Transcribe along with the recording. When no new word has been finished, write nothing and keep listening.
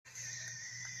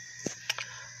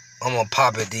I'm gonna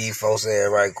pop at these folks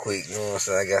there right quick. You know what I'm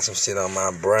saying? I got some shit on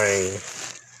my brain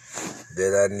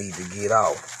that I need to get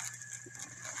off.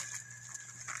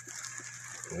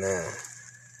 Now,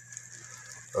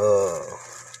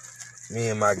 me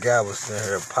and my guy was sitting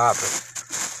here popping,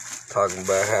 talking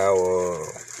about how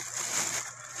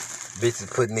bitches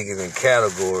put niggas in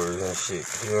categories and shit.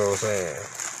 You know what I'm saying?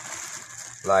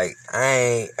 Like,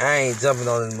 I ain't jumping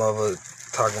on this motherfucker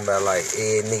talking about like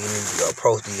nigga needs to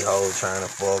approach these hoes trying to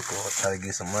fuck or try to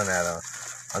get some money out of them.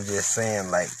 I'm just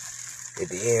saying, like, at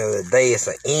the end of the day, it's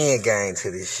an end game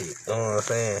to this shit. You know what I'm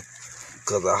saying?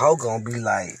 Cause a hoe gonna be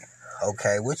like,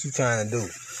 okay, what you trying to do?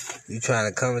 You trying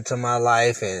to come into my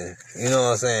life and, you know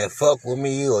what I'm saying, fuck with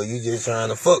me, or you just trying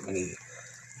to fuck me?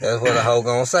 That's what a hoe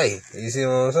gonna say. You see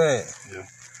what I'm saying? Yeah.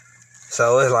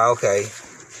 So it's like, okay,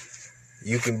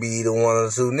 you can be either one of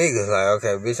the two niggas. Like,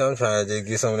 okay, bitch, I'm trying to just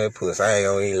get some of that pussy. I ain't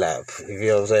gonna eat lap. You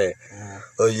feel what I'm saying?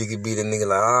 Mm-hmm. Or you could be the nigga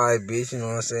like, alright, bitch, you know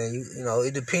what I'm saying? You know,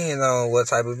 it depends on what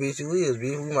type of bitch you is,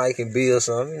 bitch. We might can build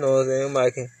something, you know what I'm saying? We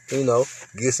might can, you know,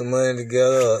 get some money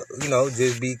together, or, you know,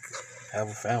 just be... have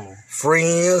a family.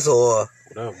 Friends, or...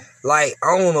 whatever. Like,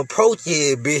 I don't approach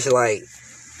it, bitch, like,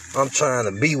 I'm trying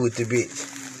to be with the bitch.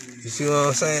 You see what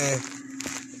I'm saying?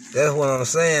 That's what I'm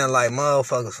saying, like,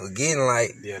 motherfuckers forgetting,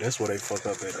 like... yeah, that's where they fuck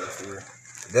up at, for real.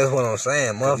 That's what I'm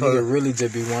saying, motherfuckers... nigga really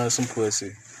just be wanting some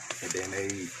pussy, and then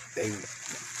they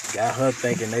got her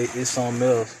thinking it's something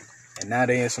else, and now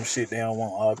they in some shit they don't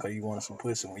want all because you wanted some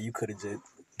pussy when you could have just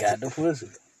got the pussy.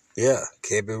 Yeah,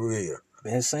 keep it real.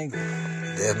 Been single.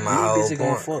 That's my whole point.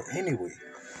 Gonna fuck anyway.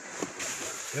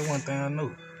 That's one thing I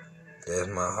know. That's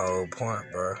my whole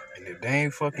point, bro. And if they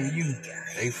ain't fucking you,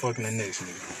 they fucking the next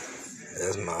nigga.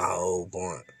 That's my whole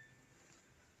point.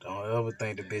 Don't ever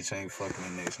think the bitch ain't fucking the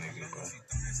next nigga, bro.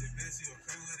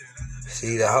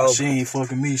 See, the whole... she ain't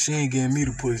fucking me, she ain't getting me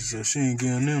the pussy, so she ain't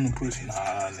getting them the pussy. Nah,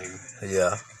 nigga.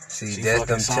 Yeah. See, she that's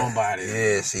them... somebody.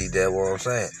 Yeah, see, that's what I'm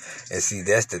saying. And see,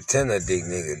 that's the tender dick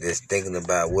nigga that's thinking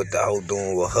about what the hoe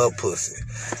doing with her pussy.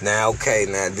 Now, okay,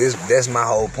 that's my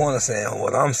whole point of saying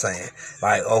what I'm saying.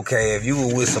 Like, okay, if you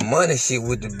were with some money shit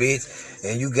with the bitch,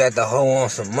 and you got the hoe on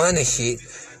some money shit,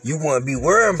 you wouldn't be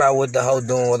worrying about what the hoe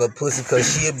doing with her pussy, because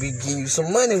she'll be giving you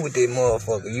some money with that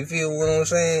motherfucker. You feel what I'm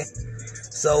saying?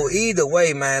 So either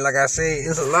way, man, like I said,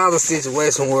 it's a lot of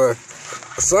situations where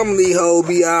some of these hoes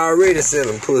be already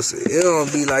selling pussy. It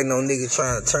don't be like no nigga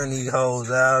trying to turn these hoes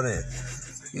out and,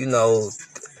 you know,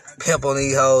 pimp on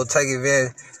these hoes, take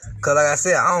advantage. Cause like I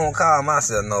said, I don't call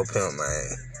myself no pimp,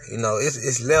 man. You know,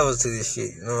 it's levels to this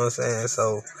shit, you know what I'm saying?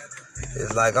 So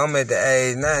it's like I'm at the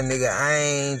age now, nigga, I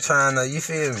ain't trying to, you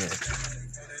feel me?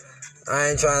 I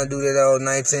ain't trying to do that old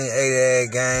 1980 ass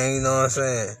game, you know what I'm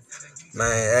saying?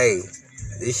 Man, hey,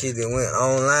 this shit that went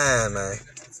online, man.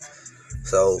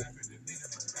 So,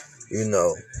 you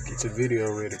know, get your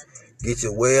video ready. Get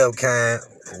your webcam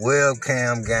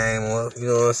game up, you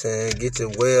know what I'm saying? Get your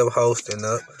web hosting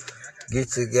up.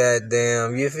 Get your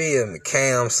goddamn, you feel me,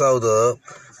 cam soda up.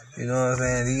 You know what I'm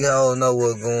saying? These hoes know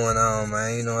what's going on,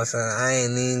 man. You know what I'm saying? I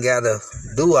ain't even gotta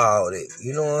do all that.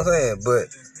 You know what I'm saying? But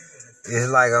it's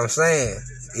like I'm saying,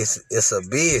 it's a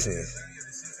business.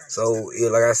 So,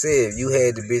 like I said, if you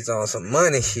had the bitch on some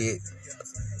money shit,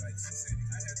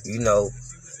 you know,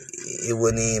 it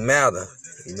wouldn't even matter.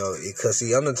 You know, because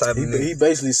see, I'm the type of nigga... He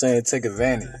basically saying take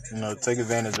advantage. You know, take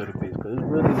advantage of the bitch. Because it's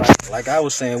really like I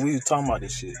was saying, we was talking about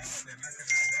this shit.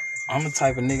 I'm the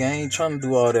type of nigga, I ain't trying to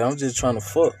do all that. I'm just trying to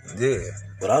fuck. Yeah.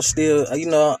 But I'm still, you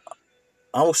know,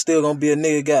 I'm still gonna be a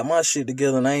nigga got my shit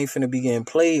together, and I ain't finna be getting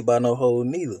played by no hoe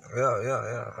neither.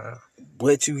 Yeah.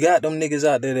 But you got them niggas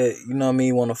out there that, you know what I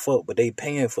mean, wanna fuck, but they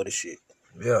paying for the shit.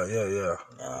 Yeah.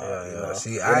 Yeah.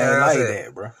 See, I ain't like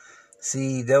that, bro.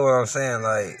 See, that's what I'm saying,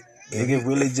 like... Nigga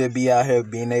really just be out here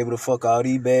being able to fuck all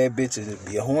these bad bitches and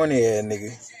be a horny ass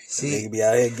nigga. See, nigga be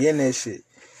out here getting that shit.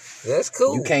 That's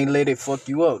cool. You can't let it fuck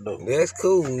you up, though. That's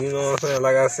cool, you know what I'm saying?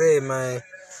 Like I said, man.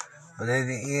 But at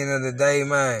the end of the day,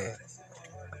 man,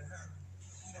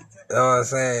 you know what I'm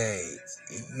saying?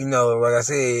 You know, like I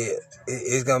said,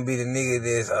 it's gonna be the nigga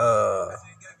that's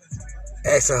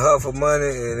asking her for money,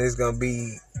 and it's gonna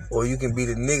be, or you can be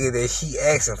the nigga that she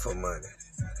asking for money.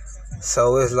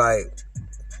 So it's like,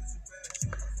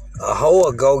 a hoe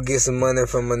will go get some money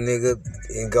from a nigga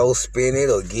and go spend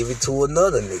it or give it to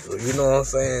another nigga. You know what I'm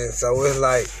saying? So it's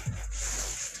like,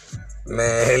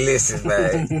 man, listen,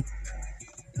 man.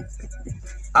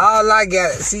 All I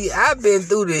got, see, I've been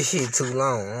through this shit too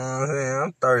long. You know what I'm saying?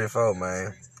 I'm 34,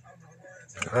 man.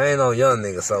 I ain't no young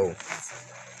nigga, so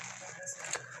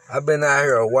I've been out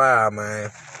here a while, man,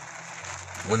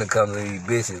 when it comes to these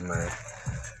bitches, man.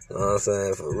 You know what I'm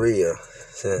saying? For real.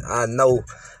 I know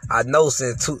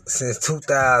since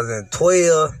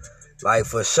 2012, like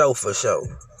for sure.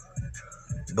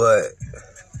 But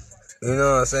you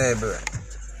know what I'm saying? But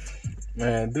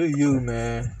man, do you,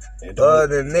 man? And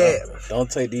other than that,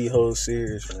 don't take these hoes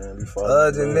serious, man.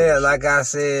 Other than that, like I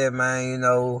said, man, you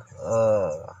know,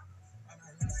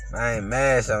 man,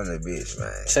 mash on the bitch,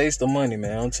 man. Chase the money,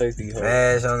 man. Don't chase these hoes.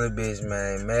 Mash on the bitch,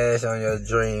 man. Mash on your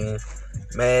dream.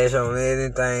 Mash on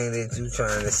anything that you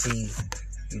trying to see,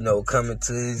 you know, coming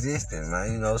to existence,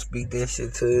 man. You know, speak that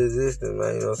shit to existence,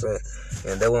 man. You know what I'm saying?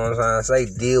 And that's what I'm trying to say.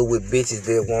 Deal with bitches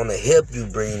that want to help you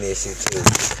bring that shit to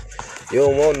existence. You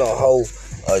don't want no hoe,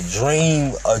 a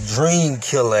dream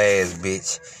killer ass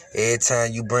bitch. Every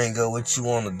time you bring up what you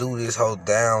want to do, this whole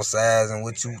downsizing,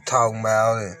 what you talking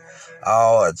about, and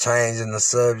all changing the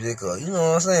subject, or you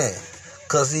know what I'm saying?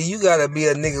 Cause see, you gotta be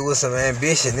a nigga with some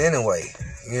ambition anyway.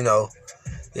 You know,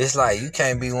 it's like you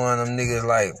can't be one of them niggas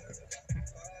like,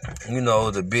 you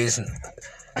know, the bitch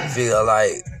feel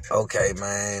like, okay,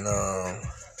 man,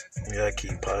 you gotta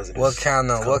keep positive. what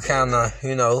kind of,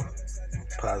 you know,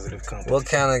 positive company. What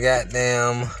kind of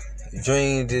goddamn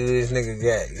dream did this nigga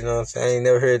got? You know what I'm saying? I ain't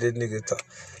never heard this nigga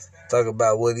talk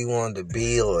about what he wanted to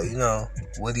be, or, you know,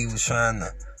 what he was trying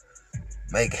to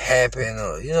make happen,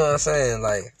 or, you know what I'm saying?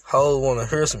 Like, hoes want to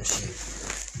hear some shit.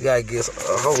 You gotta get a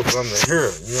hoe something to hear.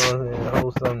 You know what I'm saying? A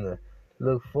hoe something to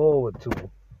look forward to.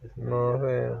 You know what I'm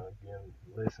saying?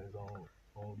 Lessons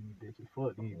on these bitches.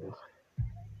 Fuck these bitches.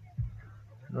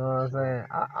 You know what I'm saying?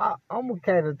 I'm gonna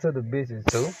cater to the bitches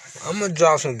too. I'm gonna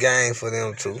drop some game for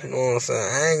them too. You know what I'm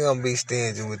saying? I ain't gonna be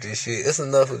stingy with this shit. It's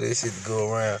enough of this shit to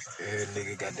go around. Every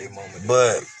nigga got their moment.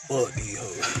 But fuck these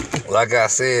hoes. Like I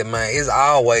said, man, it's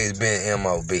always been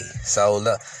MOB. So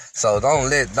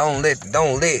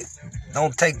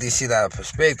don't take this shit out of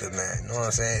perspective, man. You know what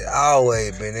I'm saying? It's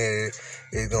always been it.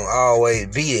 It's gonna always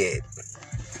be it.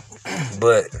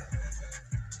 But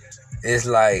it's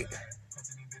like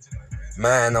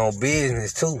mind on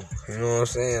business too. You know what I'm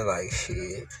saying? Like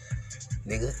shit,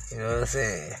 nigga. You know what I'm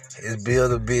saying? It's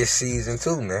build a bitch season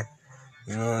too, man.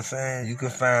 You know what I'm saying? You can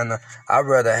find I'd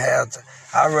rather have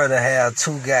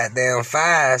two goddamn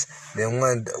fives than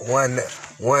one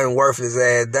worthless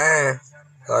ass dime.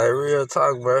 Like real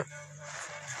talk, bro.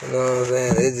 You know what I'm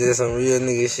saying? It's just some real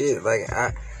nigga shit. Like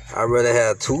I'd rather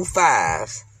have two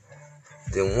fives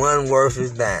than one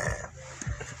worthless dime.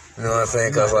 You know what I'm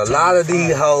saying? Because a lot of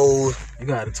these hoes, you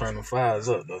gotta turn them fives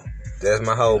up though. That's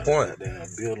my whole point.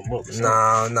 Build them up.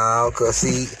 No, cause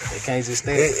see, they can't just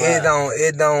stay. It don't.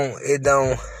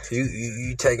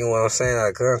 You taking what I'm saying out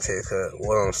of context. Cause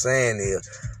what I'm saying is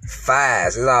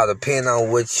fives. It all depends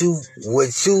on what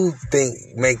you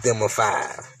think make them a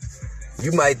five.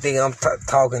 You might think I'm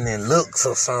talking in looks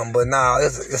or something, but no,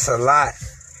 it's a lot.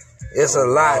 It's a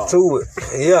lot to it.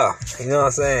 Yeah, you know what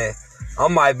I'm saying. I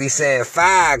might be saying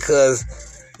five cause.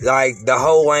 Like, the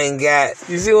hoe ain't got,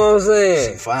 you see what I'm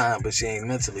saying? She fine, but she ain't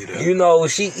mentally there. You know,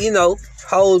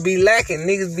 hoes be lacking,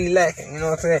 niggas be lacking, you know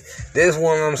what I'm saying? That's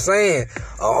what I'm saying.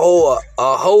 A hoe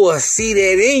will see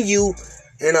that in you,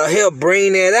 and help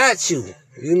bring that at you.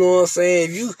 You know what I'm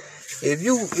saying? If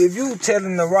you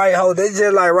telling the right hoe, they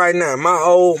just like right now, my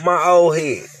old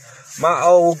head, my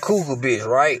old cougar bitch,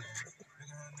 right?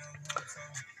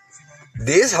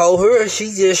 This hoe here,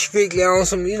 she just strictly on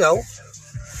some, you know,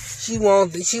 she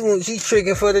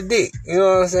tricking for the dick. You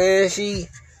know what I'm saying? She,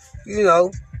 you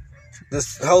know, the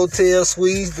hotel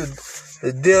suites,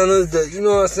 the dinners, you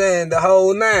know what I'm saying? The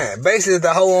whole nine. Basically,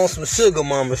 the hoe on some sugar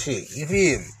mama shit. You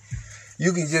feel me?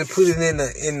 You can just put it in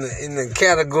the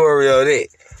category of that,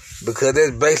 because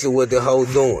that's basically what the hoe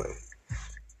doing.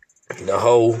 The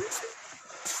hoe,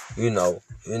 you know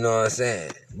what I'm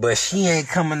saying? But she ain't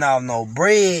coming off no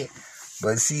bread.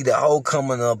 But see, the hoe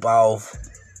coming up off,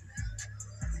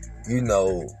 you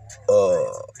know,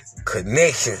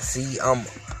 connection. See, I'm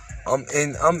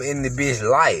in the bitch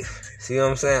life. See what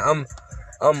I'm saying?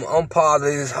 I'm part of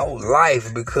this whole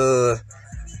life because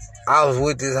I was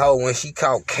with this hoe when she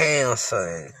caught cancer,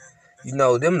 and you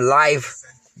know, them life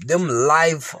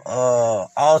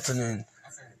altering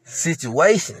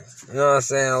situations. You know what I'm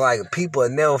saying? Like, people will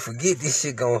never forget this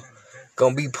shit gonna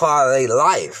be part of their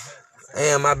life.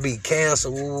 Damn, I beat cancer.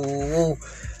 Woo, woo, woo.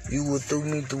 You would through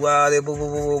me through all that, boom,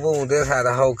 boom, boom, boom. That's how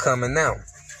the hoe coming out.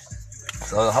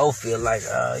 So the hoe feel like,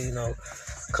 you know,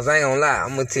 cause I ain't gonna lie,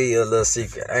 I'm gonna tell you a little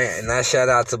secret. And I shout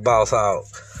out to Boss Hog,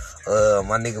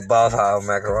 my nigga Boss Hog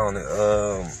Macaroni.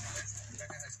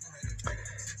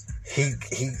 He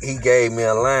gave me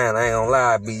a line. I ain't gonna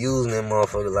lie, I be using that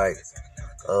motherfucker like,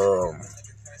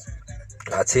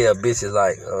 I tell bitches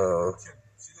like,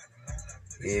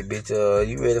 yeah, bitch,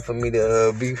 you ready for me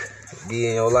to be be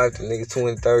in your life, the nigga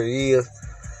 20, 30 years.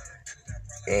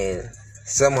 And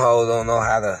some hoes don't know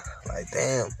how to, like,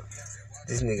 damn,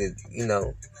 this nigga, you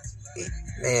know,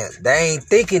 man, they ain't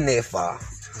thinking that far.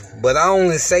 But I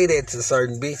only say that to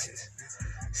certain bitches.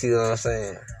 See what I'm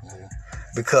saying?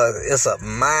 Because it's a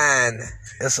mind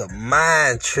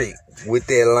trick with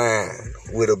that line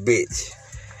with a bitch.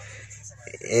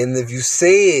 And if you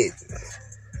say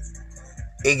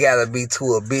it gotta be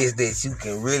to a bitch that you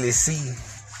can really see.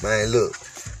 Man, look,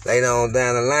 later on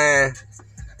down the line,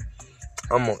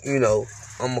 I'm gonna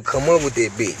come up with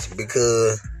that bitch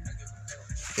because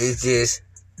it's just,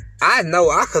 I know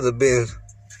I could have been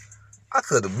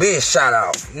shot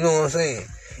off. You know what I'm saying?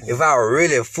 If I were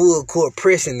really full court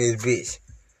pressing this bitch.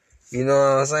 You know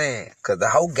what I'm saying? Cause the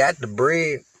hoe got the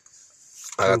bread.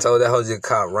 Like I told that hoe just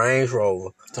caught Range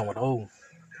Rover. Talking about the hoe.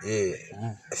 Yeah.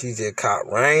 She just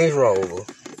caught Range Rover.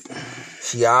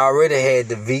 She already had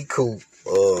the V Coupe.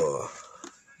 The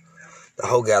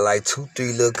hoe got like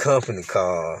 2-3 little company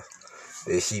cars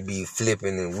that she be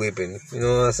flipping and whipping. You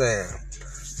know what I'm saying?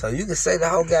 So you can say the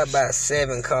hoe got about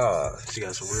 7 cars. She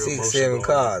got some real 6-7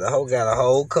 cars. The hoe got a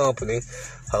whole company.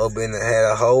 Hoe had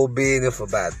a whole business for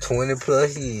about 20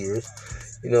 plus years.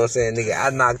 You know what I'm saying, nigga? I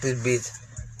knocked this bitch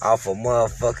off a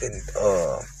motherfucking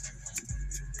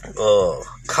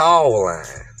call line.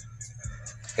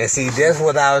 And see, that's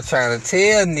what I was trying to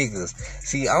tell niggas.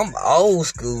 See, I'm old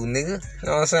school, nigga. You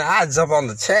know what I'm saying? I jump on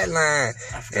the chat line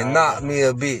and knock me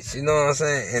a bitch. You know what I'm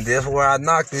saying? And that's where I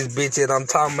knocked this bitch at. I'm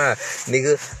talking about,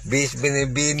 nigga, bitch been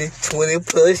in business 20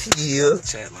 plus years.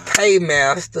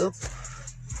 Paymaster.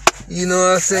 You know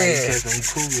what I'm saying?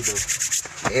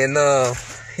 And,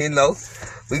 you know,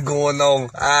 we going on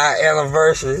our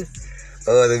anniversary.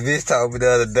 The bitch told me the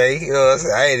other day, you know what I'm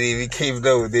saying? I ain't even keeping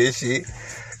up with this shit.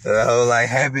 The whole like,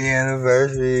 happy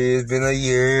anniversary, it's been a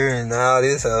year and all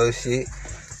this whole shit.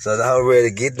 So the whole ready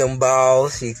to get them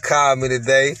balls. She called me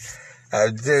today. I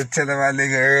was just telling my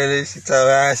nigga earlier, she told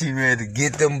me how she ready to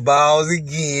get them balls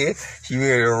again. She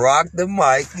ready to rock the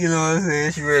mic, you know what I'm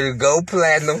saying? She ready to go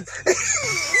platinum.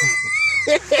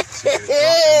 She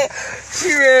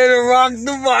ready to rock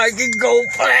the mic and go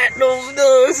platinum, you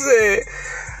know what I'm saying?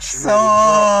 So,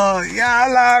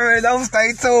 y'all already know,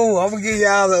 stay tuned. I'm gonna give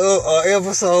y'all an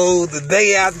episode the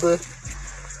day after.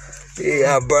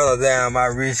 Yeah, I brought her down, my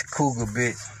rich cougar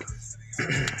bitch.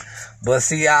 But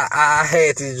see, I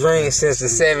had this dream since the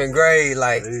 7th grade,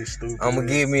 like, I'm gonna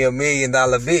give me $1 million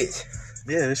bitch.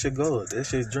 Yeah, that's your goal.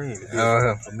 That's your dream.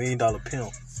 $1 million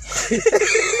pimp.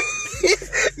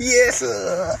 Yes,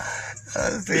 sir.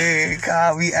 I'm saying,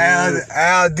 call me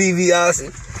Al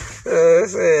DiBiase.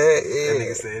 That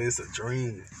nigga said it's a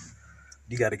dream.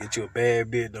 You gotta get you a bad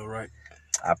bitch though, right?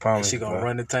 I promise. She gonna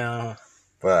run the town.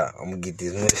 Bro, I'm gonna get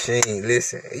this machine.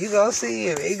 Listen, you gonna see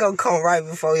him. He gonna come right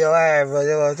before your eyes, bro.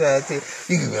 That's what I'm trying to tell you.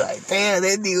 You can be like, damn,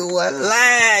 that nigga was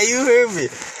lying. You heard me?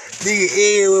 Nigga,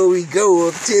 everywhere we go,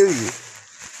 I'm telling you.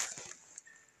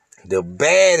 The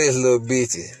baddest little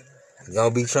bitches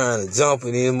gonna be trying to jump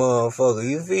in this motherfucker.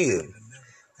 You feel me?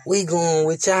 We going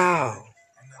with y'all.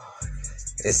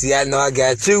 And see, I know I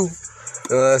got you. You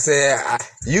know what I'm saying?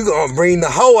 You gonna bring the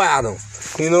hoe out of them.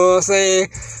 You know what I'm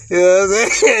saying? You know what I'm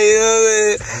saying? You know what I'm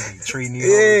saying? Treating you.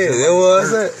 Yeah, that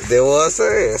was I'm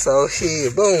saying. So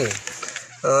shit, boom. You know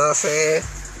what I'm saying?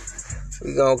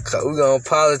 We gonna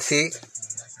politic.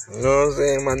 You know what I'm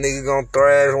saying? My nigga gonna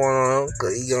thrash one on him.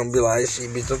 Cause he gonna be like, shit,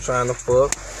 bitch, I'm trying to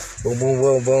fuck. Boom, boom,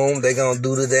 boom, boom. They gonna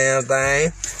do the damn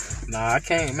thing. Nah, I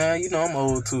can't, man. You know I'm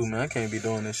old too, man. I can't be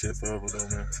doing this shit forever, though,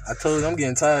 man. I told you I'm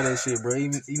getting tired of that shit, bro.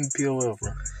 Even POL,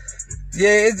 bro.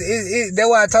 Yeah, that's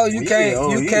why I told you, you can't. Yeah,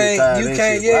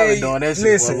 doing that shit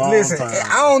listen, for a long time.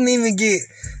 I don't even get.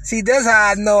 See, that's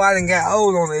how I know I done got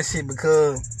old on that shit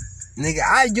because, nigga,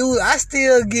 I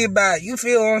still get by. You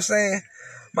feel what I'm saying?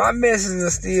 My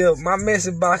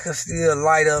message box is still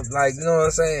light up, like, you know what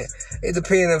I'm saying? It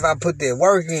depends if I put that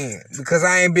work in, because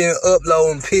I ain't been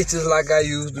uploading pictures like I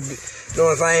used to be. You know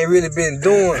what I'm saying? I ain't really been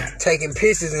taking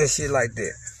pictures and shit like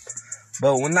that.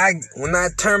 But when I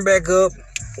turn back up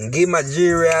and get my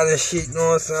jewelry out and shit, you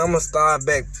know what I'm saying? I'm gonna start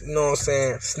back, you know what I'm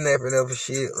saying? Snapping up and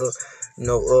shit, you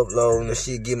know, uploading and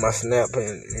shit, get my snap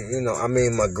and, you know, I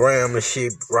mean my gram and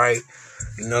shit right.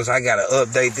 You know, so I gotta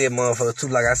update that motherfucker too.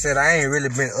 Like I said, I ain't really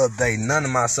been updating none of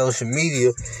my social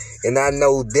media. And I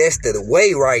know that's the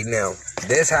way right now.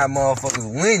 That's how motherfuckers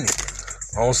winning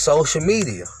on social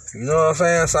media. You know what I'm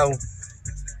saying? So,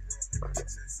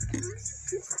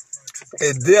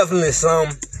 it's definitely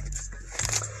something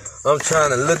I'm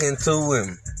trying to look into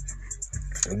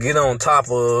and get on top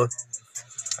of.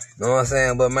 You know what I'm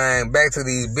saying? But, man, back to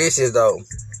these bitches, though.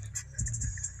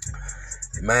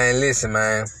 Man, listen,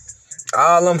 man.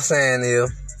 all I'm saying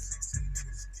is,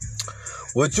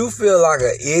 would you feel like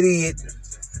an idiot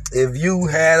if you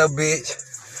had a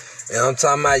bitch, and I'm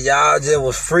talking about y'all just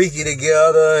was freaky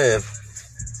together, and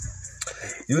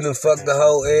you done fucked the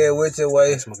whole egg with your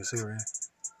way? Smoke a cigarette?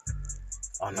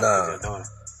 Oh, no, Nah. daughter.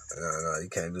 No, you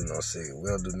can't do no cigarette. We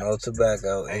don't do no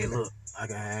tobacco. Hey, look, I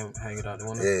can hang it out the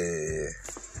window. Yeah.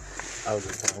 I was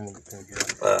just I'm gonna get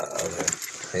out. Okay.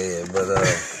 Yeah, but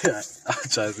I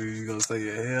try to see you gonna say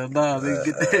hell nah, nigga,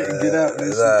 get out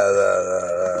this shit.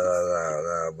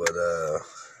 Nah, but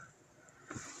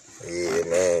yeah,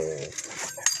 man.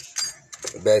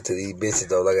 Back to these bitches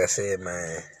though, like I said,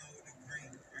 man.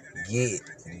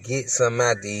 Get something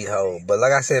out these hoes. But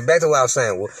like I said, back to what I was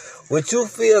saying, would you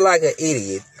feel like an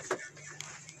idiot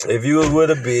if you was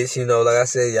with a bitch, you know, like I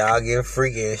said, y'all getting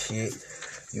freaky and shit,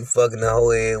 you fucking the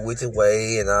whole head with your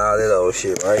way and all that old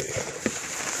shit, right?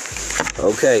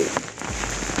 Okay.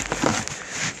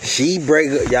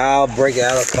 Y'all break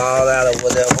out or fall out or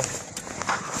whatever,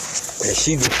 and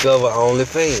she discover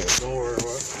OnlyFans. Don't worry about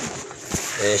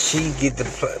it. And she get to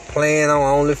playing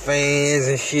on OnlyFans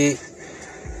and shit.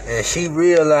 And she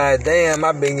realized, damn,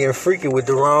 I been getting freaky with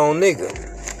the wrong nigga.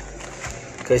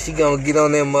 Cause she gonna get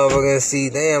on that motherfucker and see,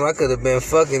 damn, I could have been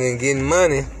fucking and getting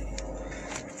money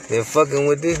than fucking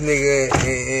with this nigga,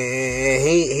 and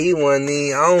he wasn't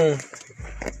even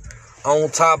on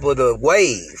top of the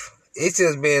wave. It's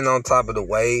just being on top of the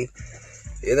wave.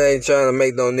 It ain't trying to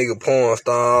make no nigga porn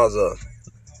stars or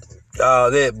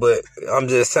all that, but I'm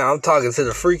just saying, I'm talking to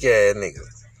the freak ass nigga.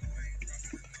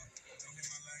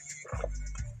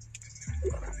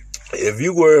 If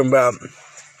you worry about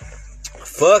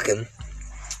fucking,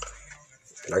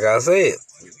 like I said,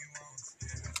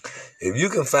 if you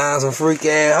can find some freak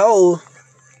ass hoes,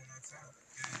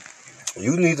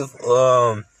 you need to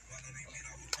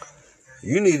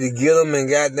get them and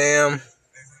goddamn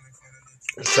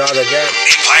try to get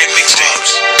Empire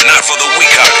mixtapes, not for the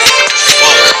weak-hearted.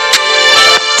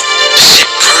 Shit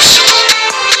personal.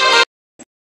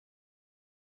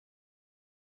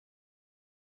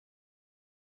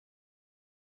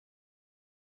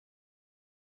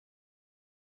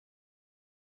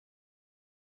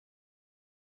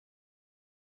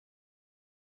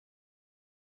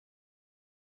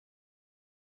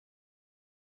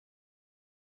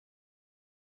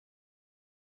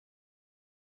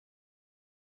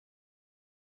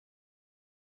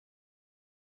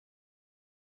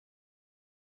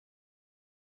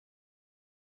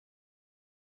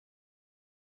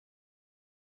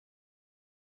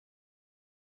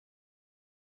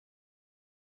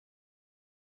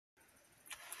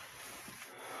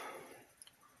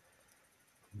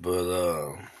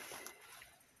 but